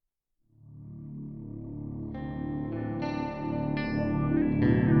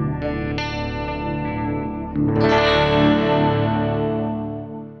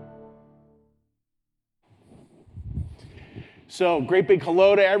So, great big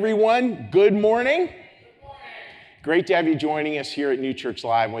hello to everyone. Good morning. Great to have you joining us here at New Church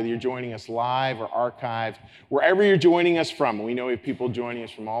Live, whether you're joining us live or archived, wherever you're joining us from. We know we have people joining us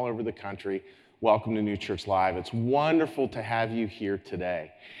from all over the country. Welcome to New Church Live. It's wonderful to have you here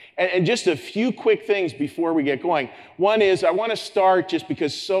today. And just a few quick things before we get going. One is I want to start, just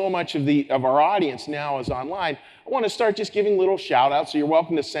because so much of our audience now is online, I want to start just giving little shout outs. So you're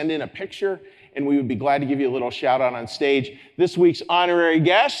welcome to send in a picture, and we would be glad to give you a little shout out on stage. This week's honorary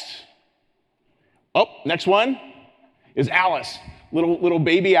guest, next one is Alice, little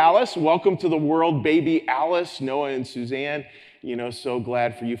baby Alice. Welcome to the world, baby Alice, Noah and Suzanne. So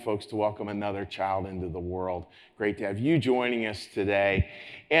glad for you folks to welcome another child into the world. Great to have you joining us today.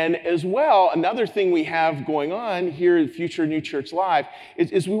 And as well, another thing we have going on here at Future New Church Live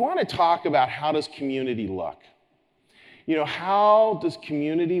is we want to talk about how does community look? How does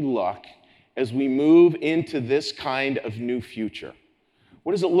community look as we move into this kind of new future?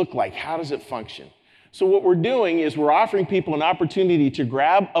 What does it look like? How does it function? So what we're doing is we're offering people an opportunity to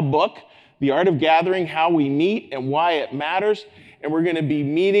grab a book, The Art of Gathering, How We Meet and Why It Matters. And we're going to be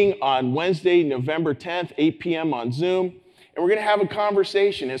meeting on Wednesday, November 10th, 8 p.m. on Zoom. And we're going to have a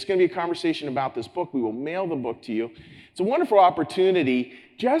conversation. It's going to be a conversation about this book. We will mail the book to you. It's a wonderful opportunity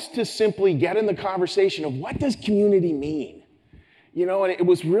just to simply get in the conversation of what does community mean? And it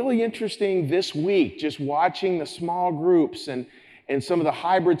was really interesting this week just watching the small groups and some of the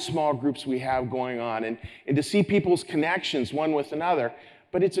hybrid small groups we have going on and to see people's connections one with another.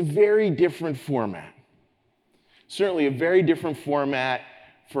 But it's a very different format. Certainly a very different format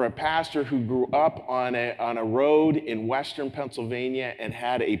for a pastor who grew up on a road in western Pennsylvania and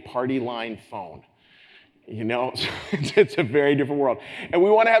had a party line phone. It's a very different world. And we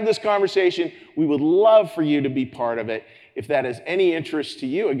want to have this conversation. We would love for you to be part of it. If that is any interest to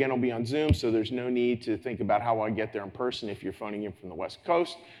you, again, it'll be on Zoom, so there's no need to think about how I get there in person if you're phoning in from the West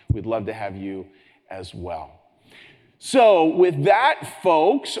Coast. We'd love to have you as well. So with that,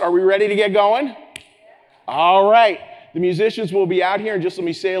 folks, are we ready to get going? All right. The musicians will be out here, and just let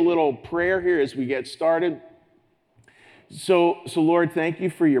me say a little prayer here as we get started. So Lord, thank you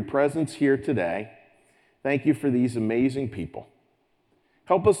for your presence here today. Thank you for these amazing people.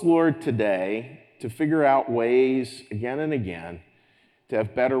 Help us, Lord, today to figure out ways again and again to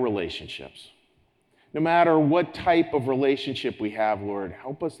have better relationships. No matter what type of relationship we have, Lord,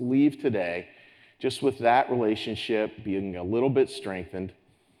 help us leave today just with that relationship being a little bit strengthened,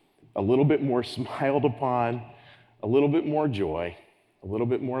 a little bit more smiled upon, a little bit more joy, a little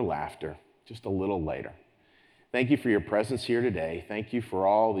bit more laughter, just a little later. Thank you for your presence here today. Thank you for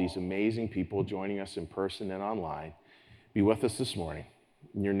all these amazing people joining us in person and online. Be with us this morning.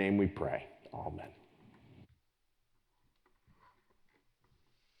 In your name we pray. Amen.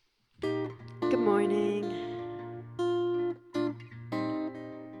 Good morning.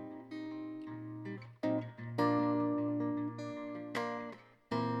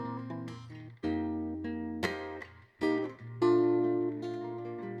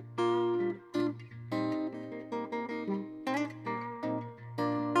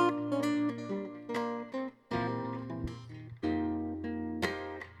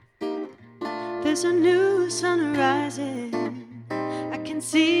 There's a new sun rising. I can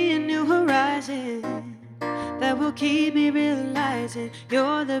see a new horizon that will keep me realizing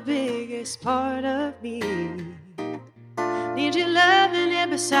you're the biggest part of me. Need you loving here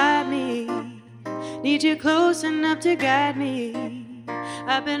beside me. Need you close enough to guide me.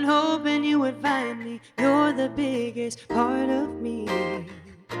 I've been hoping you would find me. You're the biggest part of me.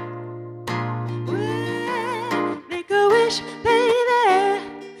 Well, make a wish, baby.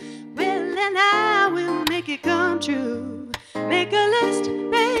 And I will make it come true. Make a list,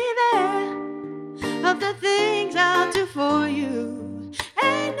 baby, of the things I'll do for you.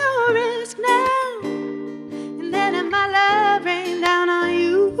 Ain't no risk now in letting my love rain down on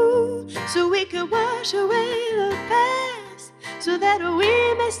you, so we could wash away the past, so that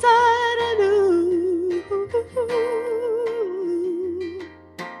we may start anew.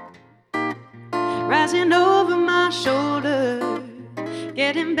 Rising over my shoulder,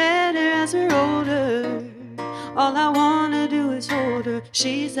 getting better as we're older. All I wanna do is hold her.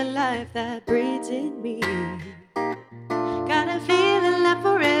 She's the life that breathes in me. Got a feeling that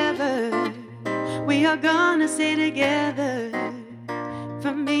forever we are gonna stay together.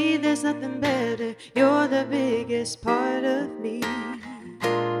 For me, there's nothing better. You're the biggest part of me.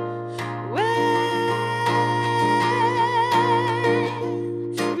 Well,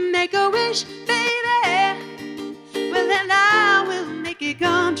 make a wish, baby. Well, then I will make it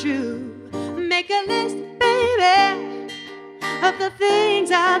come true. Make a list, baby, of the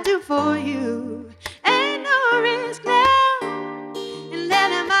things I'll do for you. Ain't no risk now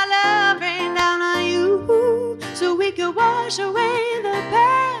wash away the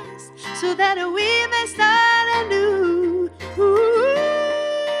past so that we may start anew.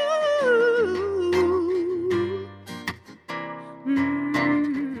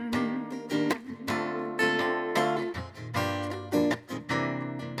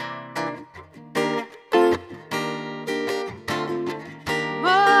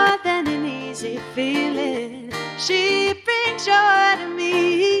 More than an easy feeling, she brings joy to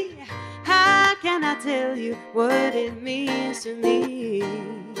me. How can I tell you what it means to me?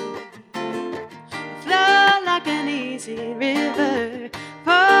 Flow like an easy river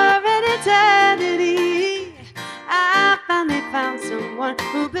for an eternity. I finally found someone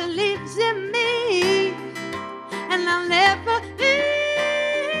who believes in me, and I'll never leave.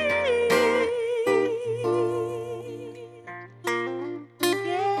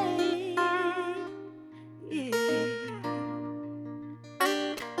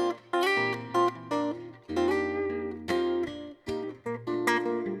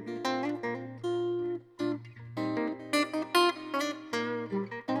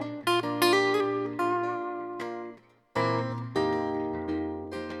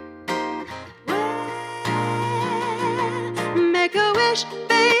 Make a wish,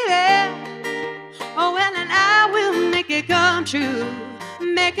 baby. Oh, well, and I will make it come true.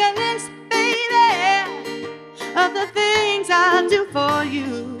 Make a list, baby, of the things I'll do for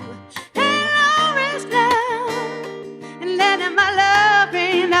you. And I'll rest now and letting my love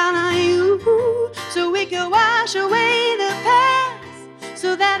rain down on you, so we can wash away the past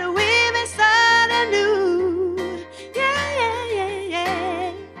so that we may start anew.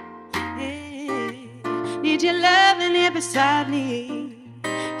 Need your loving here beside me.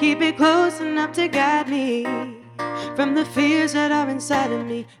 Keep it close enough to guide me from the fears that are inside of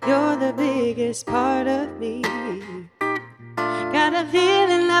me. You're the biggest part of me. Got a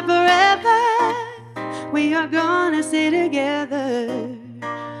feeling that forever we are gonna stay together.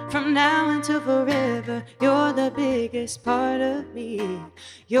 From now until forever, you're the biggest part of me.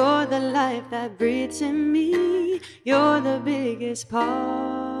 You're the life that breathes in me. You're the biggest part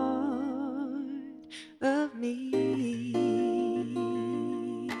of me.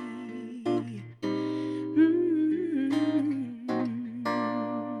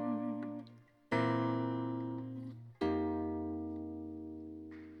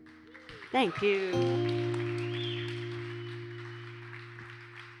 Thank you.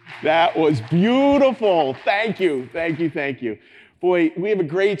 That was beautiful. Thank you, thank you, thank you. Boy, we have a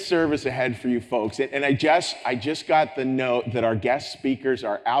great service ahead for you folks. And I just got the note that our guest speakers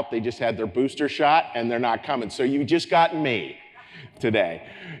are out. They just had their booster shot and they're not coming. So you just got me today.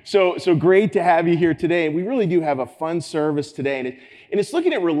 So great to have you here today. And we really do have a fun service today. And it's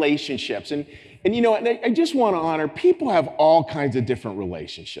looking at relationships. And you know, and I just want to honor, people have all kinds of different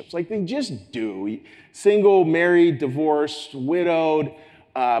relationships. Like they just do. Single, married, divorced, widowed,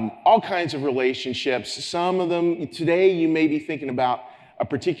 all kinds of relationships. Some of them, today you may be thinking about a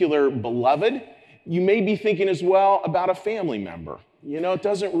particular beloved. You may be thinking as well about a family member. You know, it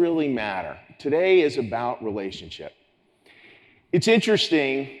doesn't really matter. Today is about relationship. It's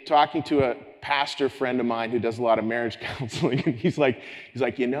interesting talking to a pastor friend of mine who does a lot of marriage counseling, and he's like,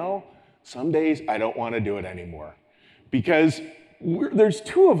 you know, some days I don't want to do it anymore because there's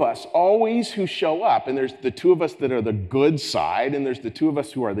two of us always who show up, and there's the two of us that are the good side, and there's the two of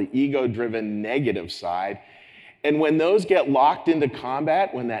us who are the ego-driven negative side. And when those get locked into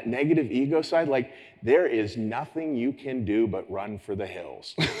combat, when that negative ego side, like there is nothing you can do but run for the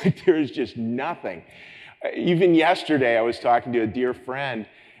hills. There is just nothing. Even yesterday, I was talking to a dear friend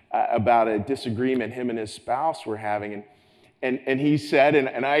about a disagreement him and his spouse were having, and he said,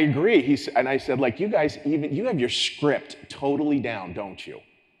 and I agree, and I said, like, you guys, you have your script totally down, don't you?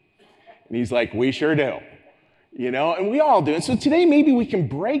 And he's like, we sure do. You know, and we all do. And so today, maybe we can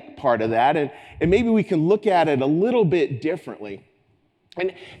break part of that, and maybe we can look at it a little bit differently.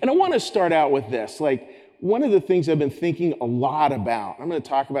 And I want to start out with this, like, one of the things I've been thinking a lot about, I'm going to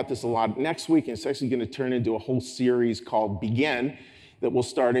talk about this a lot next week, and it's actually going to turn into a whole series called Begin that will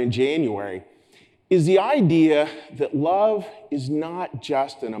start in January, is the idea that love is not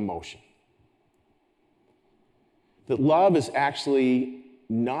just an emotion. That love is actually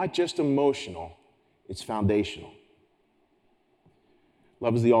not just emotional, it's foundational.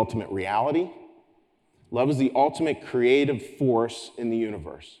 Love is the ultimate reality. Love is the ultimate creative force in the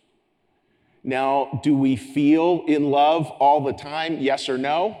universe. Now, do we feel in love all the time, yes or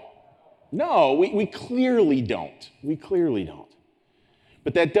no? No, we clearly don't. We clearly don't.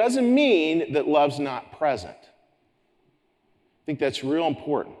 But that doesn't mean that love's not present. I think that's real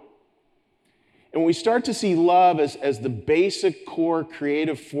important. And when we start to see love as the basic core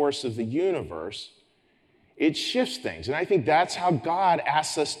creative force of the universe, It shifts things. And I think that's how God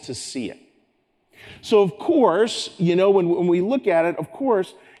asks us to see it. So, of course, when we look at it, of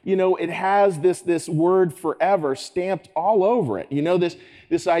course, it has this word forever stamped all over it.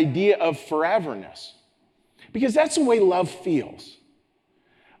 This idea of foreverness. Because that's the way love feels.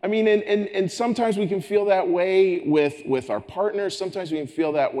 I mean, and sometimes we can feel that way with our partners. Sometimes we can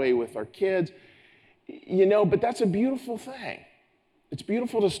feel that way with our kids. But that's a beautiful thing. It's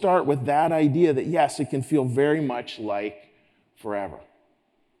beautiful to start with that idea that, yes, it can feel very much like forever.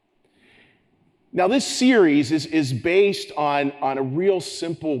 Now, this series is based on a real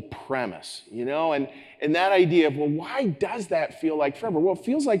simple premise, and that idea of, well, why does that feel like forever? Well, it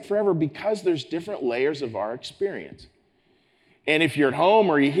feels like forever because there's different layers of our experience. And if you're at home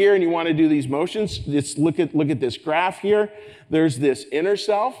or you're here and you want to do these motions, just look at this graph here. There's this inner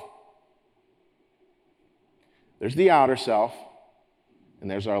self, there's the outer self, and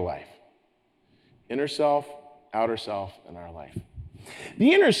there's our life. Inner self, outer self, and our life.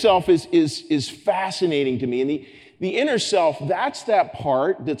 The inner self is fascinating to me. And the inner self, that's that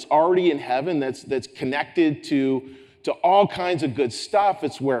part that's already in heaven, that's connected to all kinds of good stuff.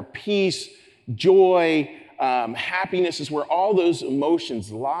 It's where peace, joy, happiness is where all those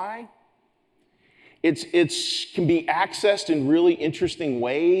emotions lie. It can be accessed in really interesting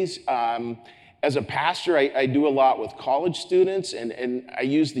ways. As a pastor, I do a lot with college students, and I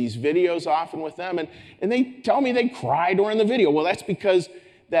use these videos often with them, and they tell me they cry during the video. Well, that's because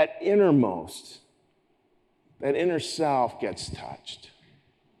that innermost, that inner self gets touched.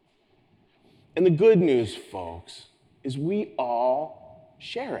 And the good news, folks, is we all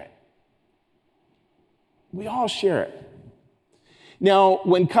share it. We all share it. Now,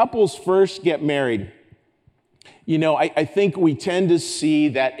 when couples first get married, I think we tend to see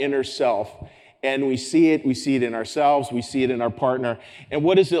that inner self. And we see it in ourselves, we see it in our partner. And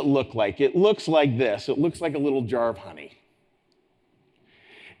what does it look like? It looks like this. It looks like a little jar of honey.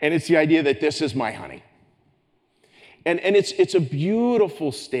 And it's the idea that this is my honey. And it's a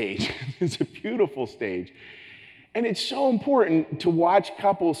beautiful stage. It's a beautiful stage. And it's so important to watch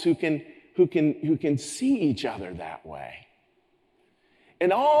couples who can see each other that way.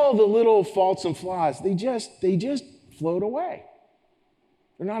 And all the little faults and flaws, they just float away.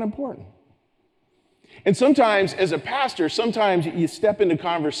 They're not important. And sometimes, as a pastor, sometimes you step into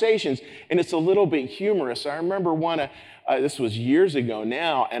conversations and it's a little bit humorous. I remember this was years ago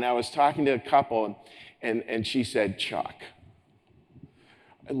now, and I was talking to a couple, and she said, "Chuck,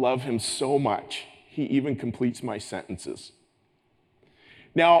 I love him so much, he even completes my sentences."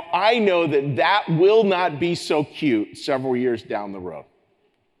 Now, I know that will not be so cute several years down the road.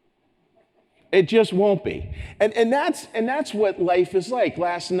 It just won't be. And that's what life is like.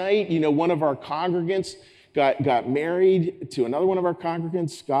 Last night, one of our congregants got married to another one of our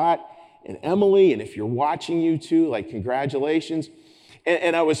congregants, Scott and Emily. And if you're watching, you two, congratulations.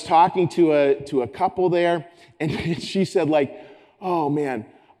 And I was talking to a couple there, and she said, "Oh man,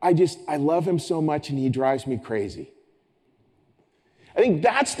 I love him so much and he drives me crazy." I think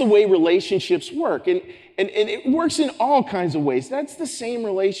that's the way relationships work. And it works in all kinds of ways. That's the same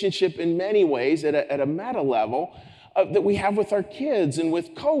relationship in many ways at a meta level that we have with our kids and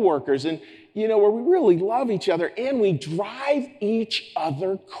with coworkers, and where we really love each other and we drive each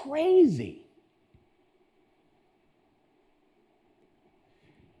other crazy.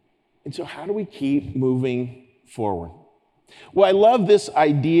 And so how do we keep moving forward? Well, I love this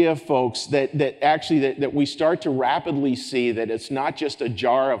idea, folks, that we start to rapidly see that it's not just a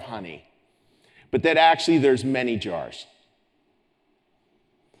jar of honey, but that actually there's many jars.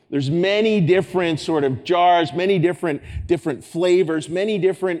 There's many different sort of jars, many different flavors, many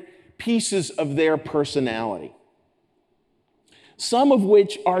different pieces of their personality. Some of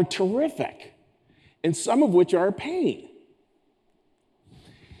which are terrific, and some of which are a pain.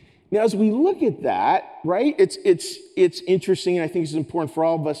 Now, as we look at that, right, it's interesting, and I think it's important for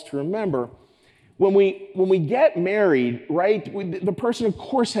all of us to remember, when we get married, right, the person, of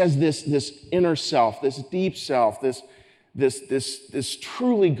course, has this inner self, this deep self, this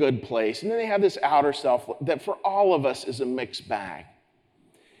truly good place, and then they have this outer self that for all of us is a mixed bag.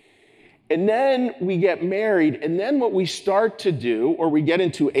 And then we get married, and then what we start to do, or we get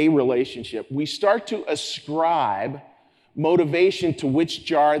into a relationship, we start to ascribe motivation to which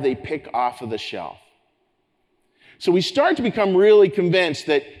jar they pick off of the shelf. So we start to become really convinced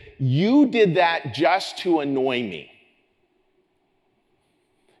that you did that just to annoy me.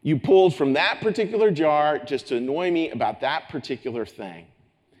 You pulled from that particular jar just to annoy me about that particular thing.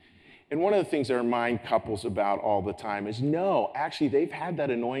 And one of the things I remind couples about all the time is no, actually, they've had that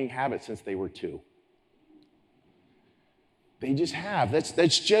annoying habit since they were 2. They just have.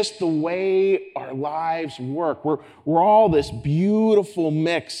 That's just the way our lives work. We're all this beautiful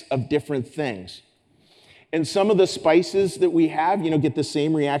mix of different things. And some of the spices that we have, get the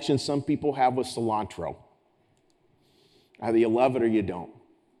same reaction some people have with cilantro. Either you love it or you don't.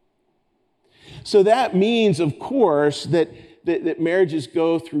 So that means, of course, that marriages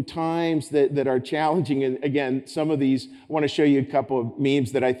go through times that are challenging. And again, some of these, I want to show you a couple of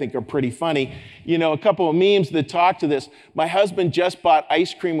memes that I think are pretty funny. A couple of memes that talk to this. My husband just bought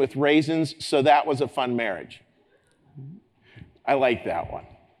ice cream with raisins, so that was a fun marriage. I like that one.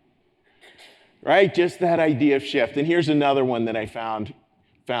 Right? Just that idea of shift. And here's another one that I found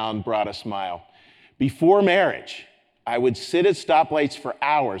brought a smile. Before marriage, I would sit at stoplights for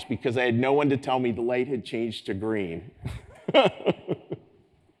hours because I had no one to tell me the light had changed to green.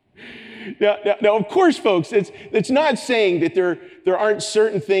 Now, of course, folks, it's not saying that there aren't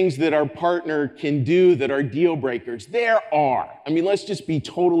certain things that our partner can do that are deal breakers. There are. Let's just be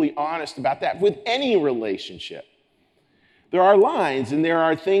totally honest about that. With any relationship, there are lines and there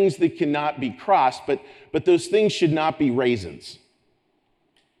are things that cannot be crossed, but those things should not be raisins.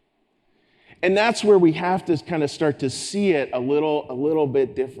 And that's where we have to kind of start to see it a little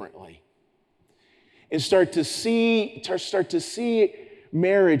bit differently. And start to see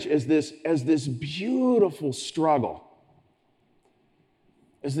marriage as this beautiful struggle,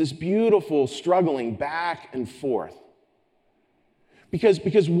 as this beautiful struggling back and forth.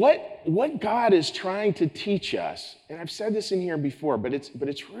 Because what God is trying to teach us, and I've said this in here before, but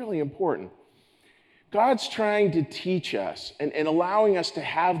it's really important. God's trying to teach us and allowing us to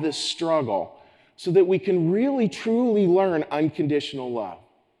have this struggle so that we can really, truly learn unconditional love.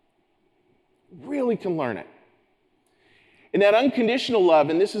 Really can learn it. And that unconditional love,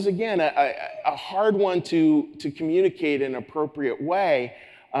 and this is, again, a hard one to communicate in an appropriate way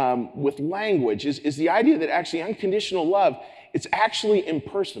with language, is the idea that actually unconditional love, it's actually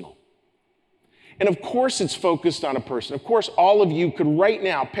impersonal. And of course it's focused on a person. Of course all of you could right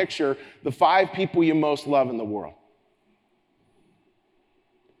now picture the 5 people you most love in the world.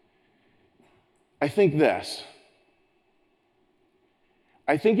 I think this.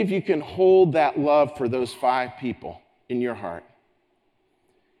 I think if you can hold that love for those 5 people in your heart,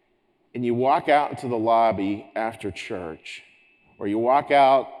 and you walk out into the lobby after church, or you walk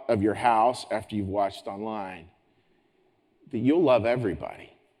out of your house after you've watched online, that you'll love everybody.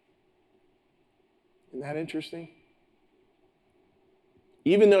 Isn't that interesting?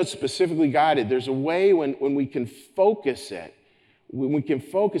 Even though it's specifically guided, there's a way when we can focus it,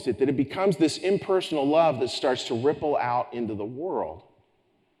 that it becomes this impersonal love that starts to ripple out into the world.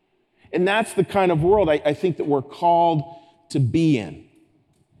 And that's the kind of world I think that we're called to be in.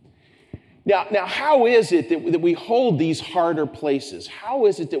 Now, how is it that we hold these harder places? How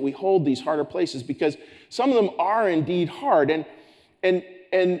is it that we hold these harder places? Because some of them are indeed hard.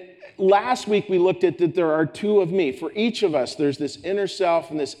 And last week we looked at that there are 2 of me. For each of us, there's this inner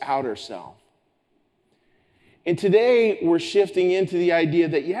self and this outer self. And today we're shifting into the idea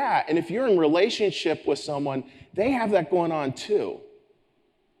that, and if you're in relationship with someone, they have that going on too.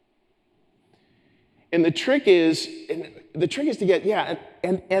 And the trick is to get,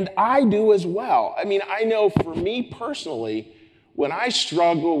 and I do as well. I know for me personally, when I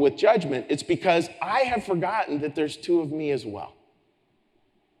struggle with judgment, it's because I have forgotten that there's 2 of me as well.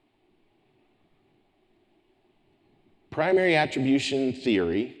 Primary attribution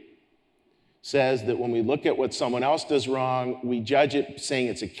theory says that when we look at what someone else does wrong, we judge it saying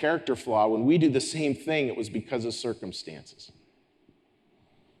it's a character flaw. When we do the same thing, it was because of circumstances.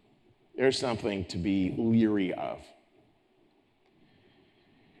 There's something to be leery of.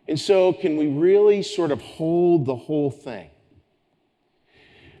 And so can we really sort of hold the whole thing?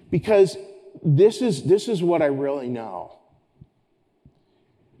 Because this is what I really know.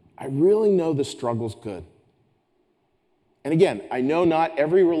 I really know the struggle's good. And again, I know not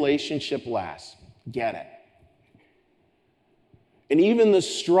every relationship lasts. Get it. And even the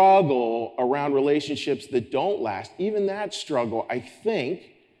struggle around relationships that don't last, even that struggle, I think,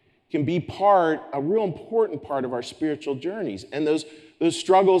 can be a real important part of our spiritual journeys. And those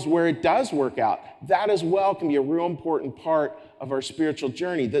struggles where it does work out, that as well can be a real important part of our spiritual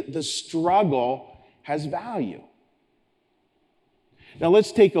journey. The struggle has value. Now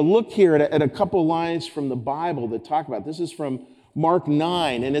let's take a look here at a couple lines from the Bible that talk about this. This is from Mark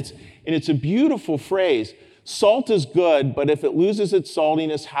 9, and it's a beautiful phrase. Salt is good, but if it loses its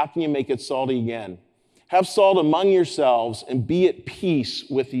saltiness, how can you make it salty again? Have salt among yourselves and be at peace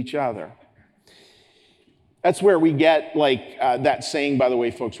with each other. That's where we get that saying, by the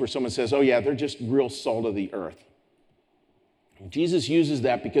way, folks, where someone says, oh yeah, they're just real salt of the earth. Jesus uses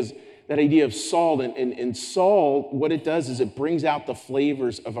that because That idea of salt. And salt, what it does is it brings out the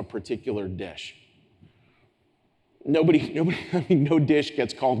flavors of a particular dish. Nobody, I mean, no dish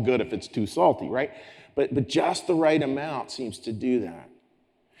gets called good if it's too salty, right? But just the right amount seems to do that.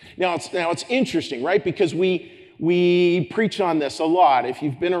 Now it's interesting, right? Because we preach on this a lot. If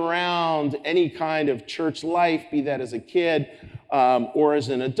you've been around any kind of church life, be that as a kid or as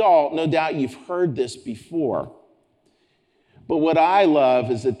an adult, no doubt you've heard this before. But what I love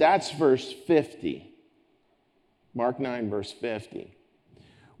is that that's verse 50. Mark 9, verse 50.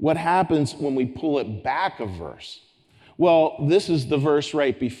 What happens when we pull it back a verse? Well, this is the verse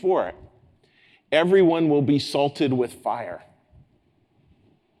right before it. Everyone will be salted with fire.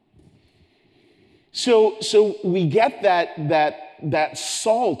 So we get that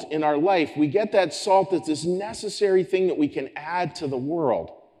salt in our life. We get that salt that's this necessary thing that we can add to the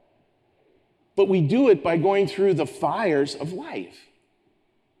world. But we do it by going through the fires of life.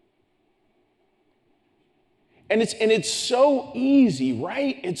 And it's so easy,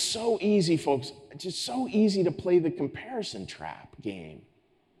 right? It's so easy, folks. It's just so easy to play the comparison trap game.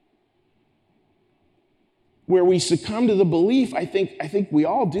 Where we succumb to the belief, I think we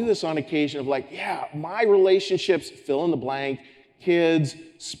all do this on occasion of like, yeah, my relationships, fill in the blank, kids,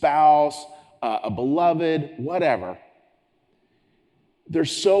 spouse, a beloved, whatever. They're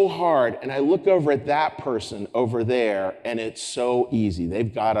so hard, and I look over at that person over there, and it's so easy.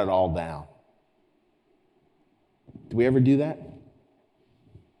 They've got it all down. Do we ever do that?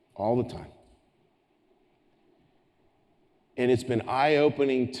 All the time. And it's been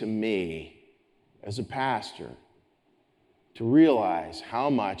eye-opening to me as a pastor to realize how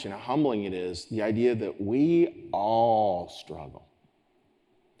much and how humbling it is, the idea that we all struggle.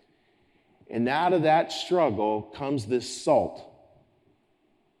 And out of that struggle comes this salt.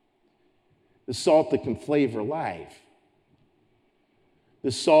 The salt that can flavor life.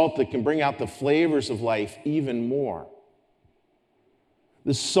 The salt that can bring out the flavors of life even more.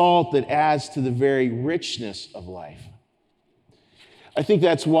 The salt that adds to the very richness of life. I think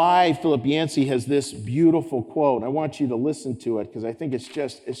that's why Philip Yancey has this beautiful quote. I want you to listen to it because I think it's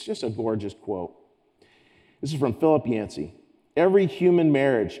just a gorgeous quote. This is from Philip Yancey. Every human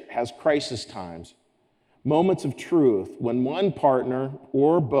marriage has crisis times, moments of truth when one partner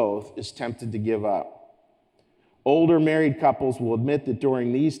or both is tempted to give up. Older married couples will admit that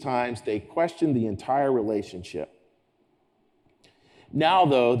during these times they question the entire relationship. Now,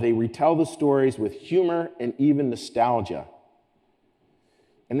 though, they retell the stories with humor and even nostalgia.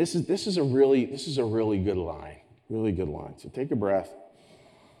 And this is a really good line, really good line. So take a breath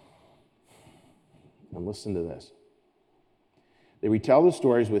and listen to this. They retell the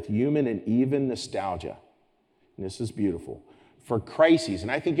stories with human and even nostalgia. And this is beautiful. For crises,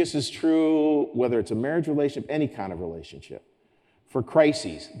 and I think this is true whether it's a marriage relationship, any kind of relationship. For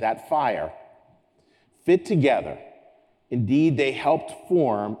crises, that fire, fit together. Indeed, they helped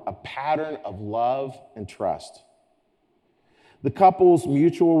form a pattern of love and trust. The couple's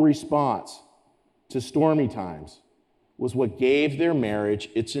mutual response to stormy times was what gave their marriage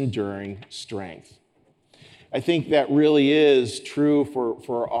its enduring strength. I think that really is true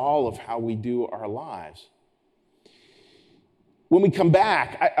for all of how we do our lives. When we come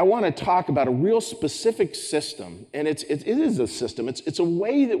back, I want to talk about a real specific system, and it is a system. It's a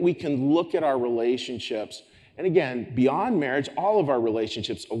way that we can look at our relationships, and again, beyond marriage, all of our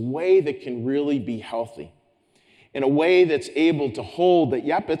relationships, a way that can really be healthy, in a way that's able to hold that,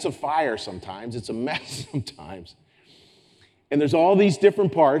 yep, it's a fire sometimes, it's a mess sometimes, and there's all these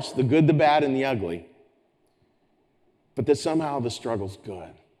different parts, the good, the bad, and the ugly, but that somehow the struggle's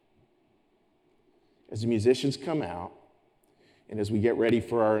good. As the musicians come out, and as we get ready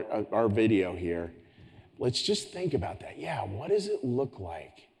for our video here, let's just think about that. Yeah, what does it look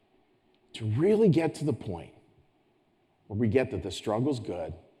like to really get to the point where we get that the struggle's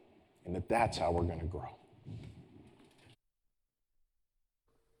good and that's how we're going to grow?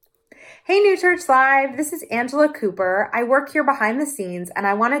 Hey, New Church Live, this is Angela Cooper. I work here behind the scenes, and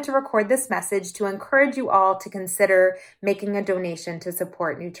I wanted to record this message to encourage you all to consider making a donation to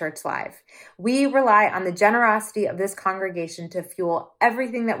support New Church Live. We rely on the generosity of this congregation to fuel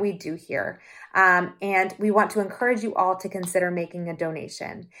everything that we do here. And we want to encourage you all to consider making a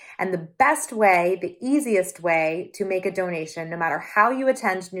donation. And the best way, the easiest way to make a donation, no matter how you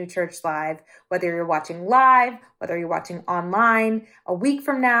attend New Church Live, whether you're watching live, whether you're watching online, a week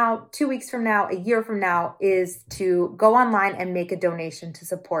from now, 2 weeks from now, a year from now, is to go online and make a donation to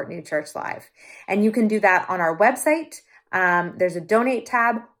support New Church Live. And you can do that on our website. There's a donate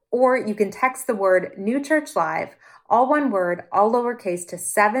tab, or you can text the word New Church Live all one word, all lowercase, to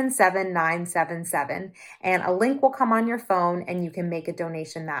 77977, and a link will come on your phone and you can make a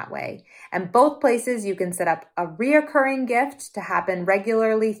donation that way. And both places you can set up a reoccurring gift to happen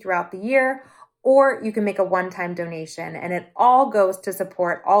regularly throughout the year, or you can make a one-time donation, and it all goes to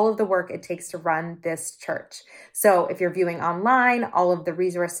support all of the work it takes to run this church. So if you're viewing online, all of the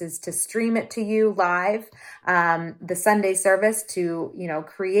resources to stream it to you live, the Sunday service to,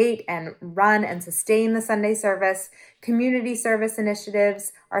 create and run and sustain the Sunday service, community service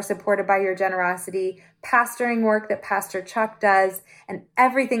initiatives are supported by your generosity, pastoring work that Pastor Chuck does, and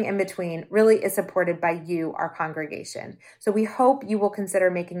everything in between really is supported by you, our congregation. So we hope you will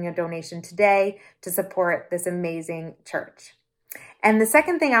consider making a donation today to support this amazing church. And the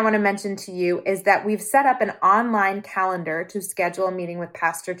second thing I want to mention to you is that we've set up an online calendar to schedule a meeting with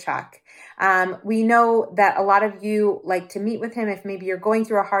Pastor Chuck. We know that a lot of you like to meet with him if maybe you're going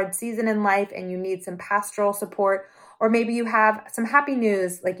through a hard season in life and you need some pastoral support, or maybe you have some happy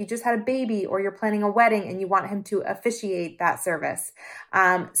news, like you just had a baby or you're planning a wedding and you want him to officiate that service.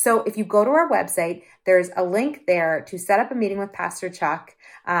 So if you go to our website, there's a link there to set up a meeting with Pastor Chuck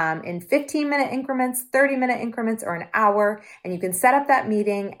in 15-minute increments, 30-minute increments, or an hour. And you can set up that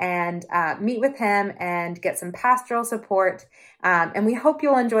meeting and meet with him and get some pastoral support. And we hope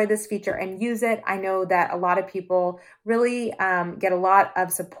you'll enjoy this feature and use it. I know that a lot of people really get a lot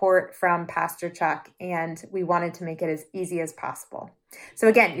of support from Pastor Chuck, and we wanted to make it as easy as possible. So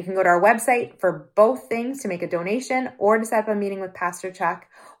again, you can go to our website for both things, to make a donation or to set up a meeting with Pastor Chuck,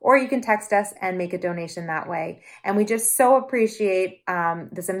 or you can text us and make a donation that way. And we just so appreciate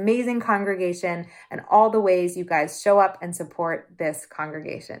this amazing congregation and all the ways you guys show up and support this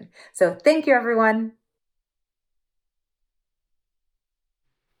congregation. So thank you, everyone.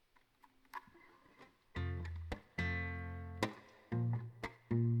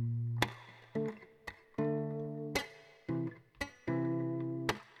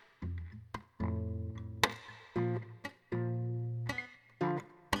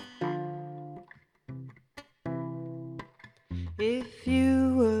 If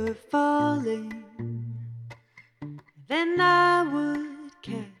you were falling, then I would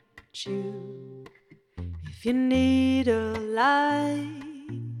catch you. If you need a light,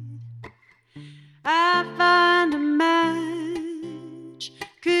 I find a match.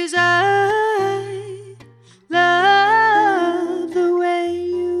 'Cause I love the way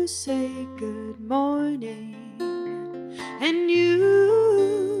you say good morning, and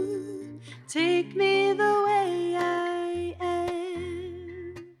you take me the way I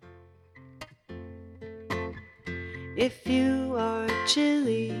am. If you are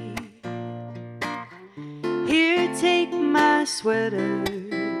chilly, here, take my sweater.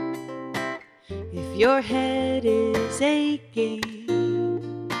 If your head is aching,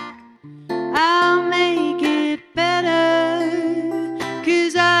 I'll make it better.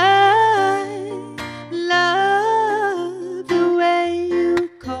 'Cause I love the way you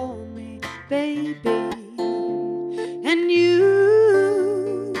call me baby, and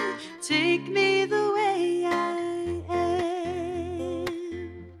you take me the way I am.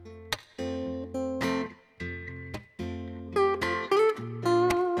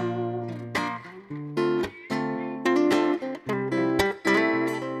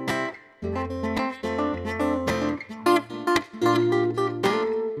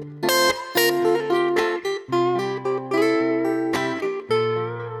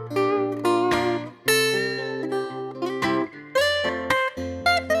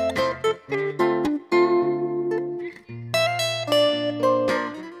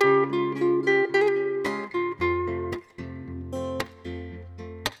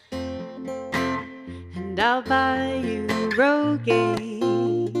 And I'll buy you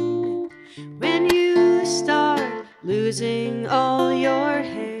Rogaine when you start losing all your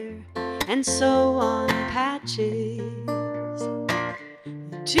hair and sew on patches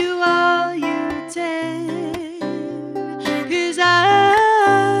to all you tear. 'Cause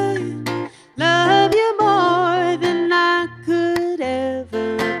I love you more than I could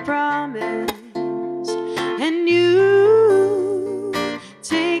ever promise, and you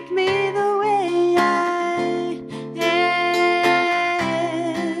take me the way I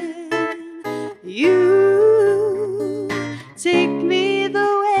am. You take me the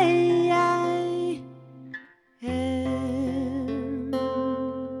way I am.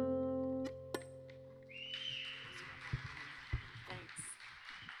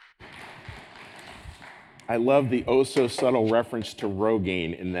 I love the oh so subtle reference to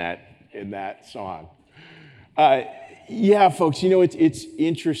Rogaine in that song. Yeah, folks, it's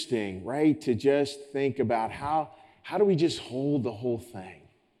interesting, right? To just think about how do we just hold the whole thing?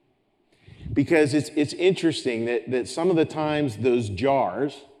 Because it's interesting that some of the times those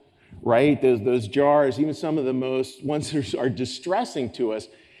jars, right, those jars, even some of the most ones that are distressing to us,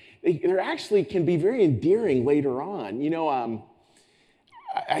 they're actually can be very endearing later on.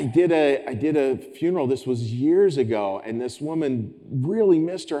 I did a funeral, this was years ago, and this woman really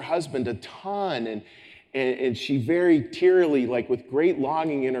missed her husband a ton, and she very tearily, like with great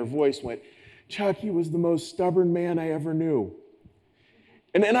longing in her voice, went, "Chuck, he was the most stubborn man I ever knew."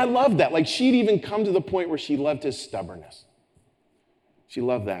 And I love that. Like, she'd even come to the point where she loved his stubbornness. She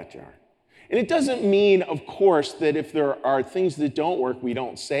loved that jar. And it doesn't mean, of course, that if there are things that don't work, we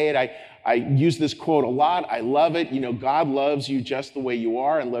don't say it. I use this quote a lot. I love it. God loves you just the way you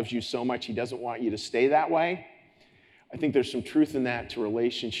are and loves you so much he doesn't want you to stay that way. I think there's some truth in that to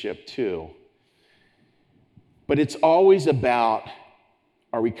relationship too. But it's always about,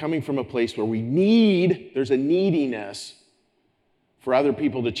 are we coming from a place where there's a neediness for other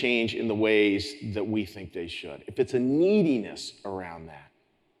people to change in the ways that we think they should? If it's a neediness around that,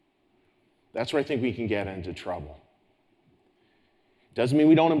 that's where I think we can get into trouble. Doesn't mean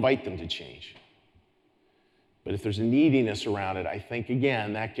we don't invite them to change. But if there's a neediness around it, I think,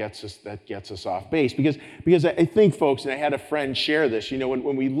 again, that gets us off base. Because I think, folks, and I had a friend share this,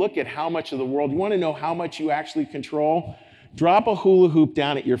 when we look at how much of the world, you want to know how much you actually control? Drop a hula hoop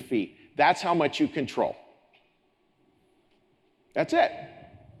down at your feet. That's how much you control. That's it.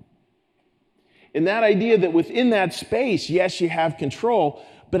 And that idea that within that space, yes, you have control,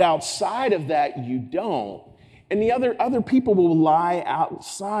 but outside of that, you don't. And the other people will lie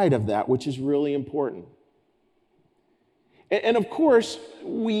outside of that, which is really important. And of course,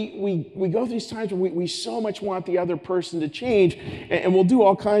 we go through these times where we so much want the other person to change, and we'll do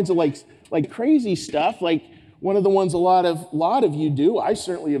all kinds of like crazy stuff, like one of the ones a lot of you do. I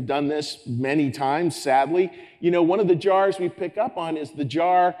certainly have done this many times, sadly. One of the jars we pick up on is the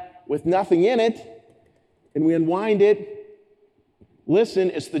jar with nothing in it, and we unwind it. Listen,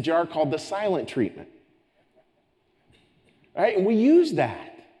 it's the jar called the silent treatment. Right? And we use that.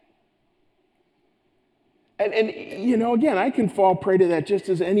 And again, I can fall prey to that just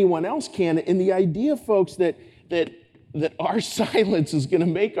as anyone else can. And the idea, folks, that our silence is going to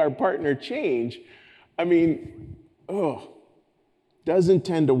make our partner change, doesn't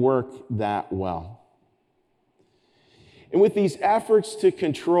tend to work that well. And with these efforts to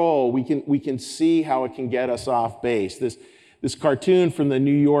control, we can see how it can get us off base. This cartoon from the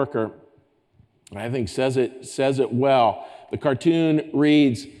New Yorker, I think says it well. The cartoon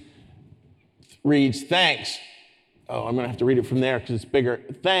reads, "Thanks." Oh, I'm going to have to read it from there because it's bigger.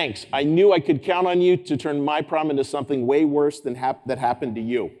 "Thanks. I knew I could count on you to turn my problem into something way worse than that happened to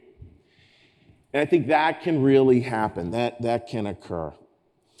you." And I think that can really happen. That can occur.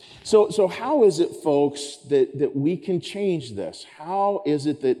 So how is it, folks, that we can change this? How is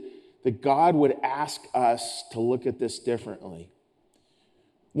it that God would ask us to look at this differently?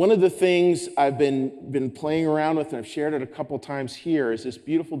 One of the things I've been playing around with, and I've shared it a couple times here, is this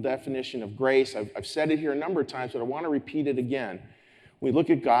beautiful definition of grace. I've said it here a number of times, but I want to repeat it again. We look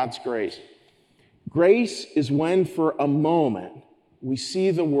at God's grace. Grace is when, for a moment, we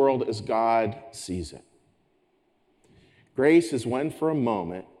see the world as God sees it. Grace is when, for a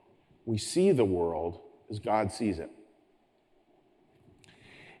moment, we see the world as God sees it.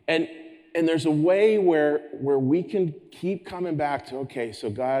 And there's a way where we can keep coming back to, okay, so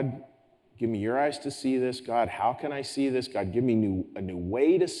God, give me your eyes to see this. God, how can I see this? God, give me a new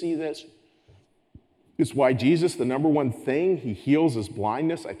way to see this. It's why Jesus, the number one thing, he heals his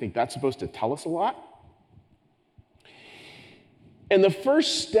blindness. I think that's supposed to tell us a lot. And the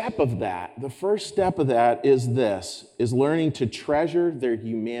first step of that is learning to treasure their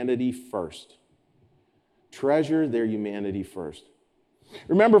humanity first. Treasure their humanity first.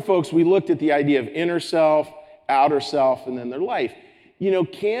 Remember, folks, we looked at the idea of inner self, outer self, and then their life.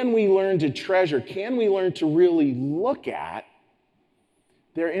 Can we learn to treasure? Can we learn to really look at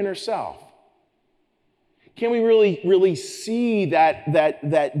their inner self? Can we really see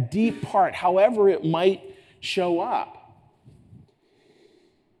that deep part, however it might show up?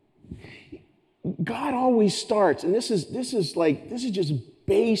 God always starts, and this is just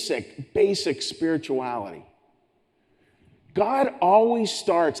basic spirituality. God always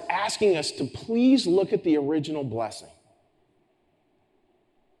starts asking us to please look at the original blessing.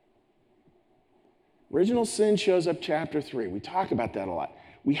 Original sin shows up chapter 3. We talk about that a lot.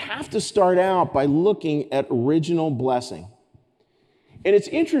 We have to start out by looking at original blessing. And it's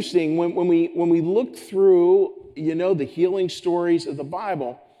interesting when we look through, the healing stories of the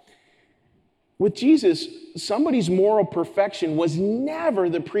Bible, with Jesus, somebody's moral perfection was never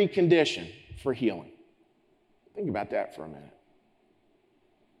the precondition for healing. Think about that for a minute.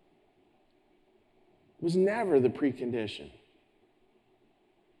 was never the precondition.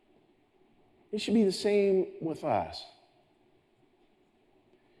 It should be the same with us.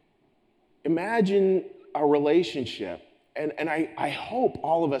 Imagine a relationship, and I hope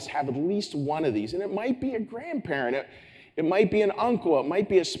all of us have at least one of these, and it might be a grandparent, it might be an uncle, it might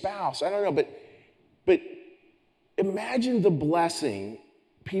be a spouse, I don't know, but imagine the blessing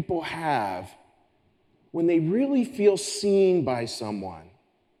people have when they really feel seen by someone,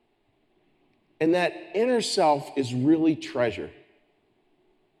 and that inner self is really treasured.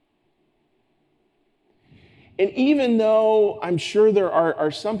 And even though I'm sure there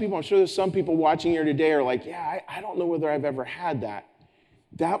are some people, I'm sure there's some people watching here today are like, yeah, I don't know whether I've ever had that.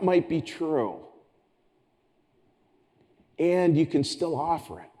 That might be true. And you can still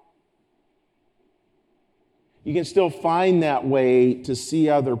offer it. You can still find that way to see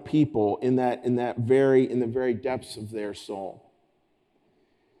other people in the very depths of their soul.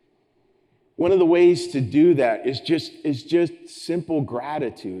 One of the ways to do that is just simple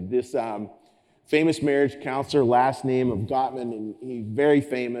gratitude. This famous marriage counselor, last name of Gottman, and he's very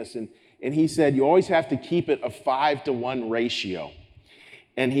famous, and he said, you always have to keep it a 5-to-1 ratio.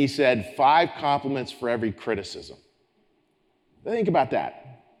 And he said, 5 compliments for every criticism. Think about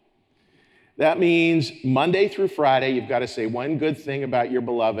that. That means Monday through Friday, you've got to say one good thing about your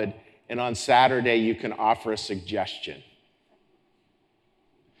beloved, and on Saturday, you can offer a suggestion.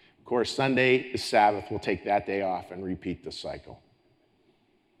 Of course, Sunday, the Sabbath, we'll take that day off and repeat the cycle.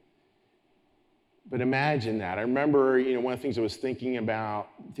 But imagine that. I remember, one of the things I was thinking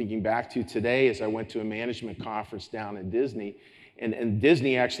back to today as I went to a management conference down in Disney, and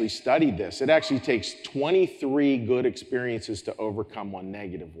Disney actually studied this. It actually takes 23 good experiences to overcome one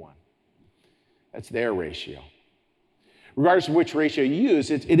negative one. That's their ratio. Regardless of which ratio you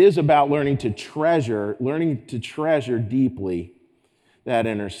use, it is about learning to treasure deeply that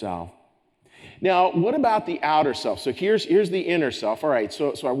inner self. Now, what about the outer self? So here's the inner self. All right,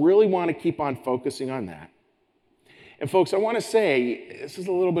 so I really want to keep on focusing on that. And folks, I want to say, this is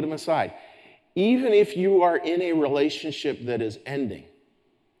a little bit of an aside, even if you are in a relationship that is ending,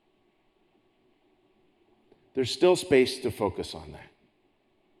 there's still space to focus on that.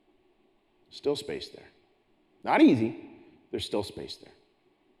 Still space there. Not easy, there's still space there.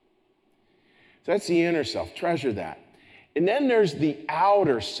 So that's the inner self, treasure that. And then there's the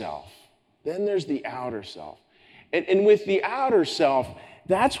outer self. And with the outer self,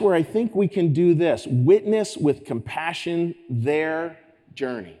 that's where I think we can do this. Witness with compassion their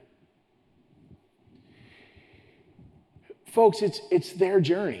journey. Folks, it's their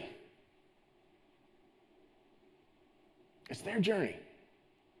journey. It's their journey.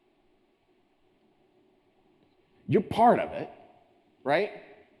 You're part of it, right?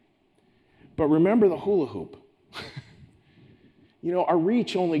 But remember the hula hoop. Our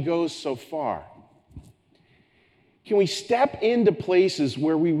reach only goes so far. Can we step into places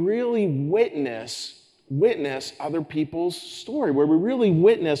where we really witness other people's story, where we really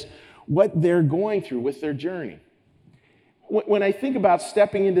witness what they're going through with their journey? When I think about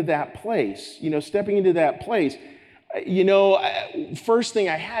stepping into that place, first thing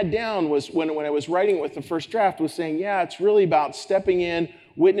I had down was when I was writing it with the first draft was saying, yeah, it's really about stepping in,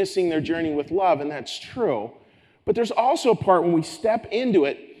 witnessing their journey with love, and that's true. But there's also a part when we step into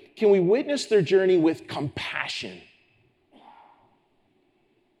it, can we witness their journey with compassion?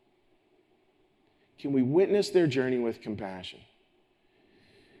 Can we witness their journey with compassion?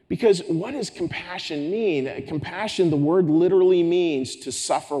 Because what does compassion mean? Compassion, the word literally means to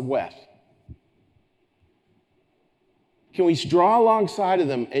suffer with. Can we draw alongside of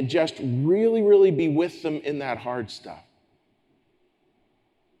them and just really, really be with them in that hard stuff?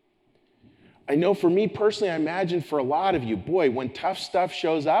 I know for me personally, I imagine for a lot of you, boy, when tough stuff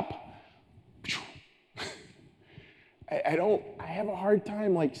shows up, I have a hard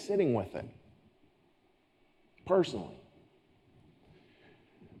time sitting with it, personally.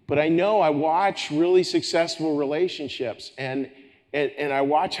 But I know I watch really successful relationships and I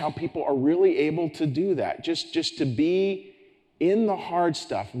watch how people are really able to do that, just to be in the hard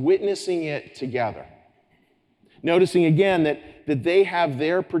stuff, witnessing it together. Noticing again that they have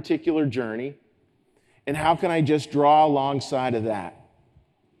their particular journey, and how can I just draw alongside of that?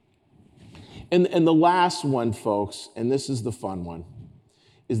 And the last one, folks, and this is the fun one,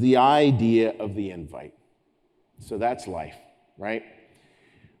 is the idea of the invite. So that's life, right?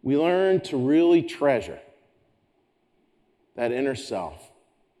 We learn to really treasure that inner self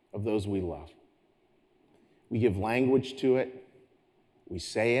of those we love. We give language to it, we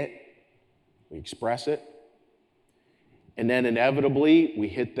say it, we express it, and then inevitably we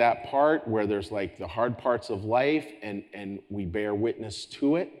hit that part where there's the hard parts of life and we bear witness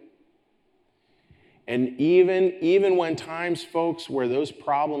to it. And even when times, folks, where those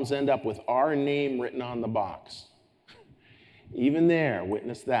problems end up with our name written on the box, even there,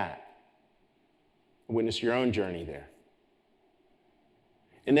 witness that. Witness your own journey there.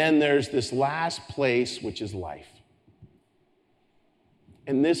 And then there's this last place, which is life.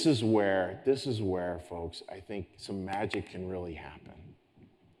 And this is where, folks, I think some magic can really happen.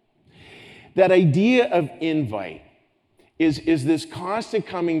 That idea of invite is this constant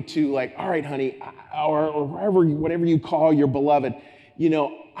coming to like, all right, honey, or whatever you call your beloved,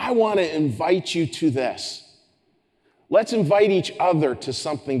 I want to invite you to this. Let's invite each other to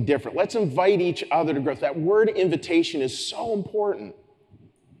something different. Let's invite each other to growth. That word invitation is so important.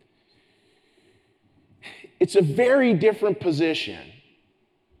 It's a very different position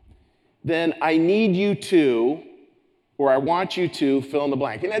than I need you to, or I want you to fill in the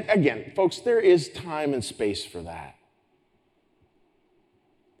blank. And again, folks, there is time and space for that.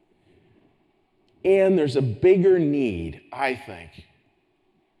 And there's a bigger need, I think,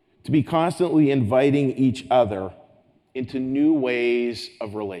 to be constantly inviting each other into new ways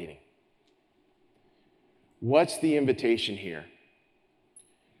of relating. What's the invitation here?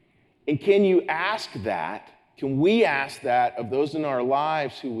 And can you ask that? Can we ask that of those in our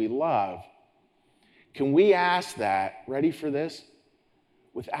lives who we love? Can we ask that, ready for this,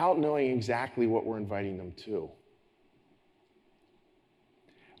 without knowing exactly what we're inviting them to?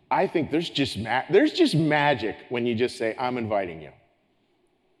 I think there's just magic when you just say, I'm inviting you.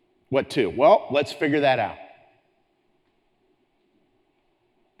 What to? Well, let's figure that out.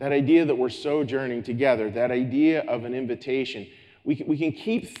 That idea that we're sojourning together, that idea of an invitation, we can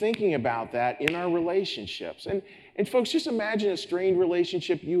keep thinking about that in our relationships. And folks, just imagine a strained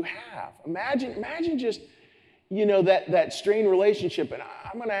relationship you have. Imagine just, that strained relationship. And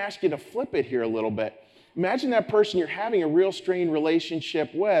I'm going to ask you to flip it here a little bit. Imagine that person you're having a real strained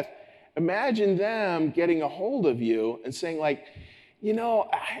relationship with. Imagine them getting a hold of you and saying like,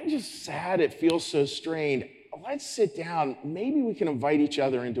 I'm just sad it feels so strained. Let's sit down. Maybe we can invite each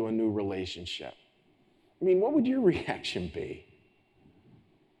other into a new relationship. What would your reaction be?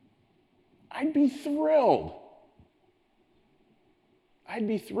 I'd be thrilled.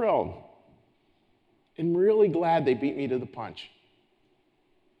 And really glad they beat me to the punch.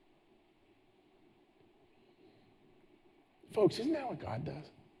 Folks, isn't that what God does?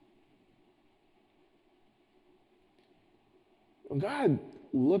 When God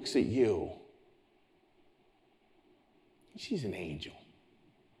looks at you, he sees an angel.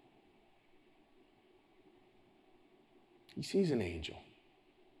 He sees an angel.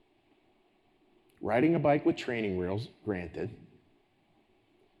 Riding a bike with training wheels, granted,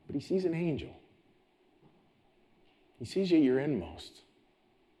 but he sees an angel. He sees you at your inmost.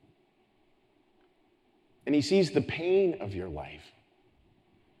 And he sees the pain of your life.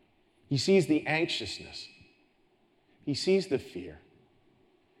 He sees the anxiousness. He sees the fear.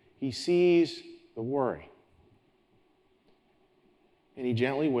 He sees the worry. And he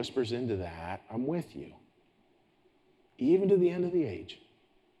gently whispers into that, I'm with you, even to the end of the age.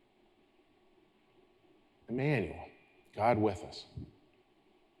 Emmanuel, God with us.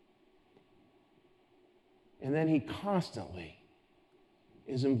 And then he constantly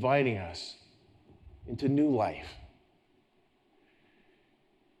is inviting us into new life.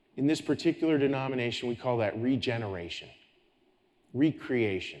 In this particular denomination, we call that regeneration,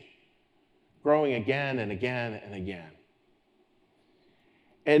 recreation, growing again and again and again.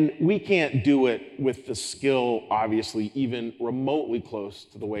 And we can't do it with the skill, obviously, even remotely close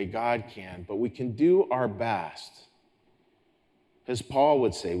to the way God can, but we can do our best. As Paul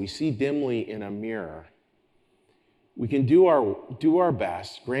would say, we see dimly in a mirror. We can do our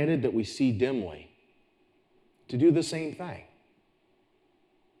best, granted that we see dimly, to do the same thing,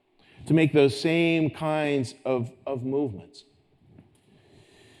 to make those same kinds of movements.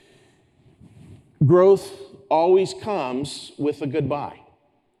 Growth always comes with a goodbye.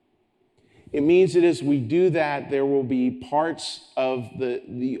 It means that as we do that, there will be parts of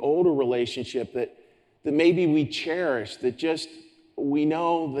the older relationship that maybe we cherish, that just we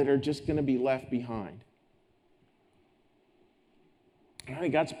know that are just going to be left behind. And I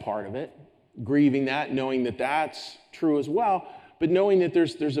think that's part of it, grieving that, knowing that that's true as well, but knowing that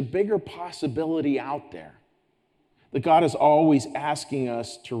there's a bigger possibility out there that God is always asking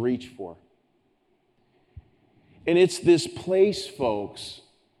us to reach for. And it's this place, folks,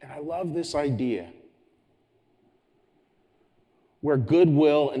 and I love this idea, where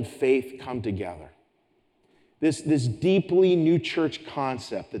goodwill and faith come together. This deeply new church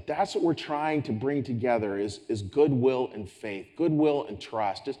concept, that's what we're trying to bring together is goodwill and faith, goodwill and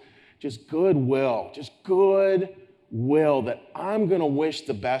trust, just goodwill that I'm going to wish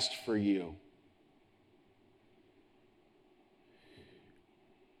the best for you.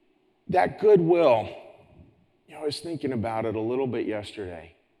 That goodwill, I was thinking about it a little bit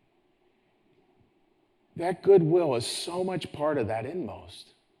yesterday. That goodwill is so much part of that inmost.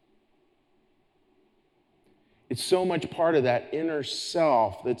 It's so much part of that inner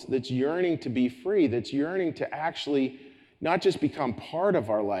self that's yearning to be free, that's yearning to actually not just become part of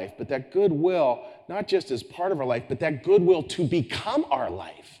our life, but that goodwill, not just as part of our life, but that goodwill to become our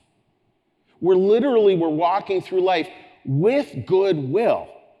life. We're walking through life with goodwill.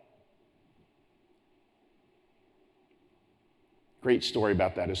 Great story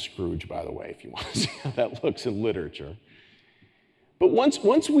about that is Scrooge, by the way, if you want to see how that looks in literature. But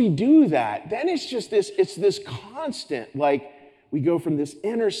once we do that, then it's this constant, like we go from this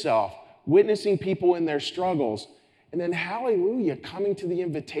inner self, witnessing people in their struggles, and then hallelujah, coming to the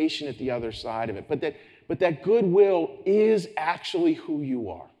invitation at the other side of it. But that goodwill is actually who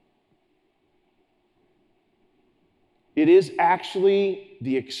you are. It is actually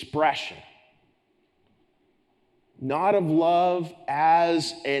the expression, not of love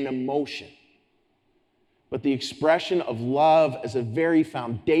as an emotion, but the expression of love as a very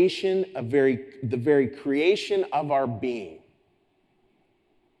foundation, the very creation of our being.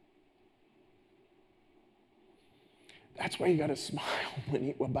 That's why you got to smile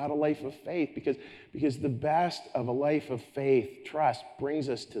about a life of faith, because the best of a life of faith, trust, brings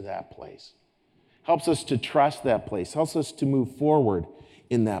us to that place. Helps us to trust that place, helps us to move forward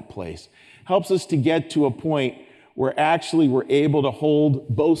in that place, helps us to get to a point where actually we're able to hold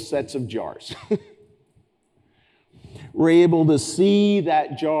both sets of jars. We're able to see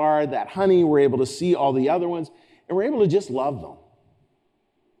that jar, that honey, we're able to see all the other ones, and we're able to just love them.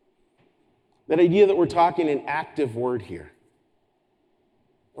 That idea that we're talking an active word here,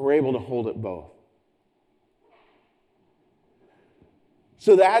 and we're able to hold it both.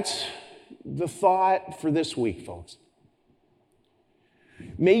 So that's the thought for this week, folks.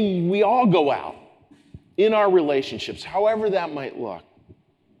 May we all go out in our relationships, however that might look,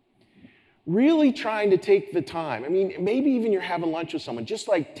 really trying to take the time. I mean, maybe even you're having lunch with someone, just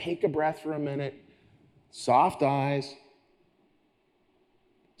like take a breath for a minute, soft eyes,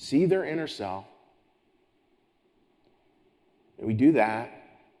 see their inner self. May we do that.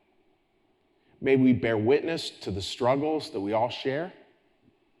 May we bear witness to the struggles that we all share.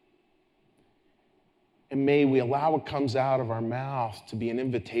 And may we allow what comes out of our mouth to be an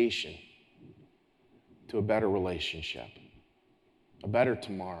invitation to a better relationship, a better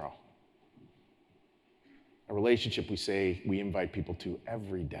tomorrow. A relationship we say we invite people to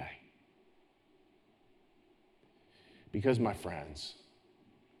every day. Because, my friends,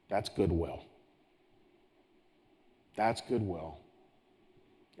 that's goodwill. That's goodwill.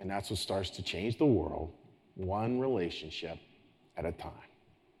 And that's what starts to change the world, one relationship at a time.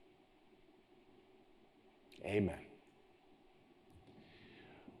 Amen.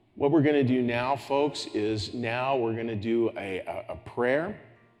 What we're going to do now, folks, is now we're going to do a prayer,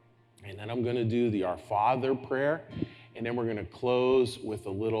 and then I'm going to do the Our Father prayer, and then we're going to close with a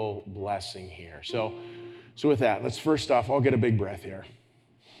little blessing here. So with that, let's first off, I'll get a big breath here.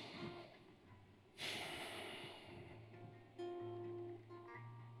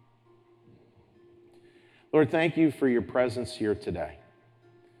 Lord, thank you for your presence here today.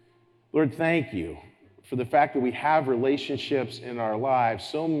 Lord, thank you for the fact that we have relationships in our lives,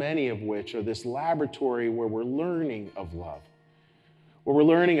 so many of which are this laboratory where we're learning of love, where we're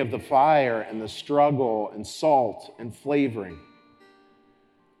learning of the fire and the struggle and salt and flavoring,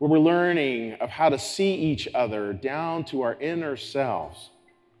 where we're learning of how to see each other down to our inner selves,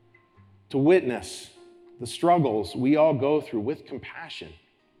 to witness the struggles we all go through with compassion,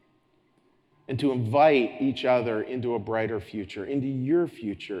 and to invite each other into a brighter future, into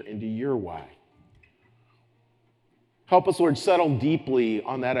your way. Help us, Lord, settle deeply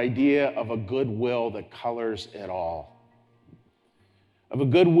on that idea of a goodwill that colors it all, of a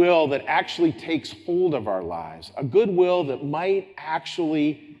goodwill that actually takes hold of our lives, a goodwill that might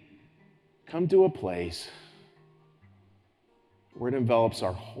actually come to a place where it envelops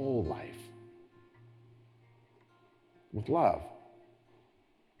our whole life with love.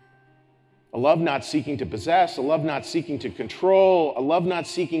 A love not seeking to possess, a love not seeking to control, a love not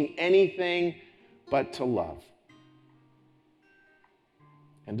seeking anything but to love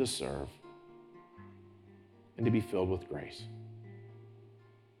and to serve and to be filled with grace.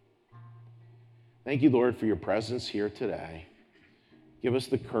 Thank you, Lord, for your presence here today. Give us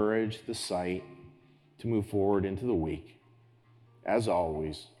the courage, the sight to move forward into the week, as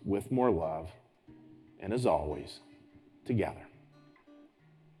always, with more love, and as always, together.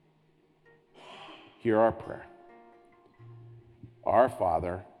 Hear our prayer. Our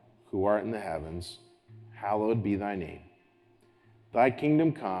Father, who art in the heavens, hallowed be thy name. Thy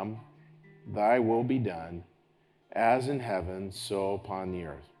kingdom come, thy will be done, as in heaven, so upon the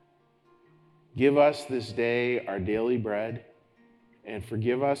earth. Give us this day our daily bread, and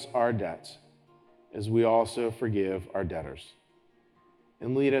forgive us our debts, as we also forgive our debtors.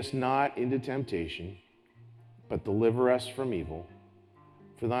 And lead us not into temptation, but deliver us from evil.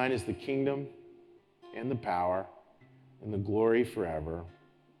 For thine is the kingdom, and the power, and the glory forever.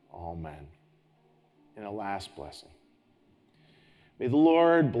 Amen. And a last blessing. May the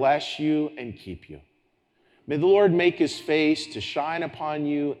Lord bless you and keep you. May the Lord make his face to shine upon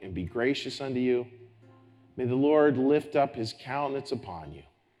you and be gracious unto you. May the Lord lift up his countenance upon you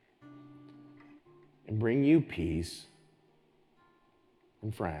and bring you peace.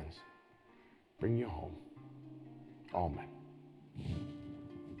 And friends, bring you home. Amen.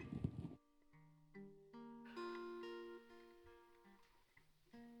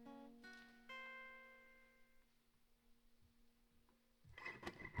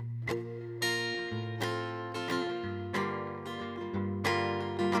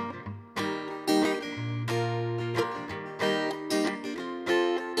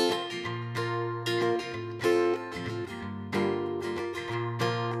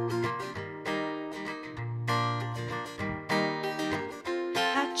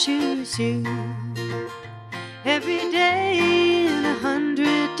 Choose you every day in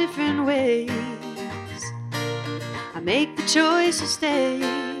 100 different ways. I make the choice to stay.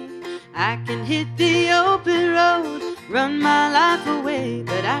 I can hit the open road, run my life away,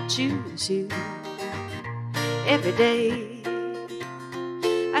 but I choose you every day.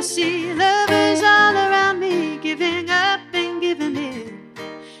 I see lovers all around me giving up and giving in.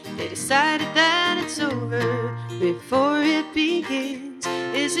 They decided that it's over before it begins.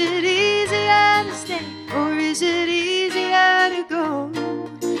 Is it easier to stay or is it easier to go?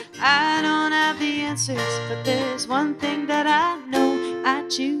 I don't have the answers, but there's one thing that I know. I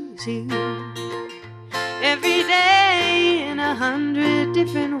choose you every day in 100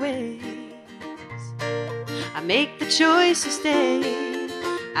 different ways. I make the choice to stay.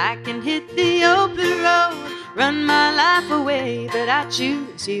 I can hit the open road, run my life away, but I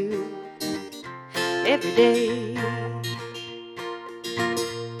choose you every day.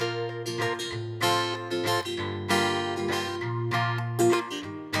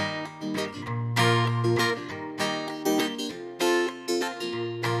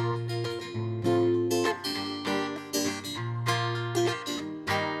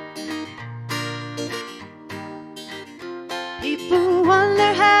 People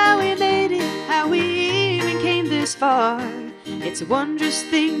wonder how we made it, how we even came this far. It's a wondrous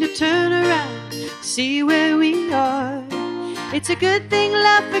thing to turn around, see where we are. It's a good thing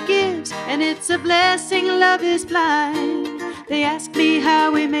love forgives, and it's a blessing love is blind. They ask me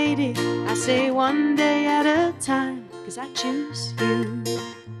how we made it, I say one day at a time, 'cause I choose you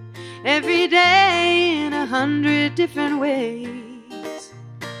every day in 100 different ways.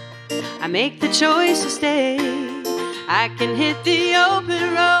 I make the choice to stay. I can hit the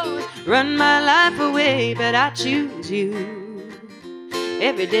open road, run my life away, but I choose you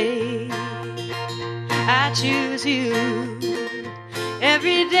every day. I choose you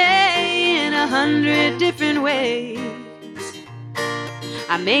every day in 100 different ways.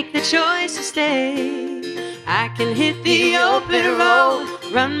 I make the choice to stay. I can hit the open road,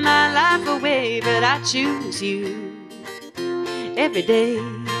 run my life away, but I choose you every day.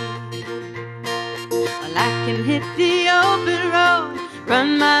 Well, I can hit the open road,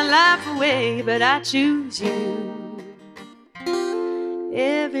 run my life away, but I choose you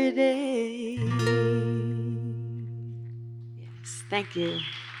every day. Yes, thank you.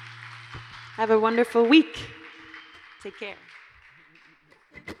 Have a wonderful week. Take care.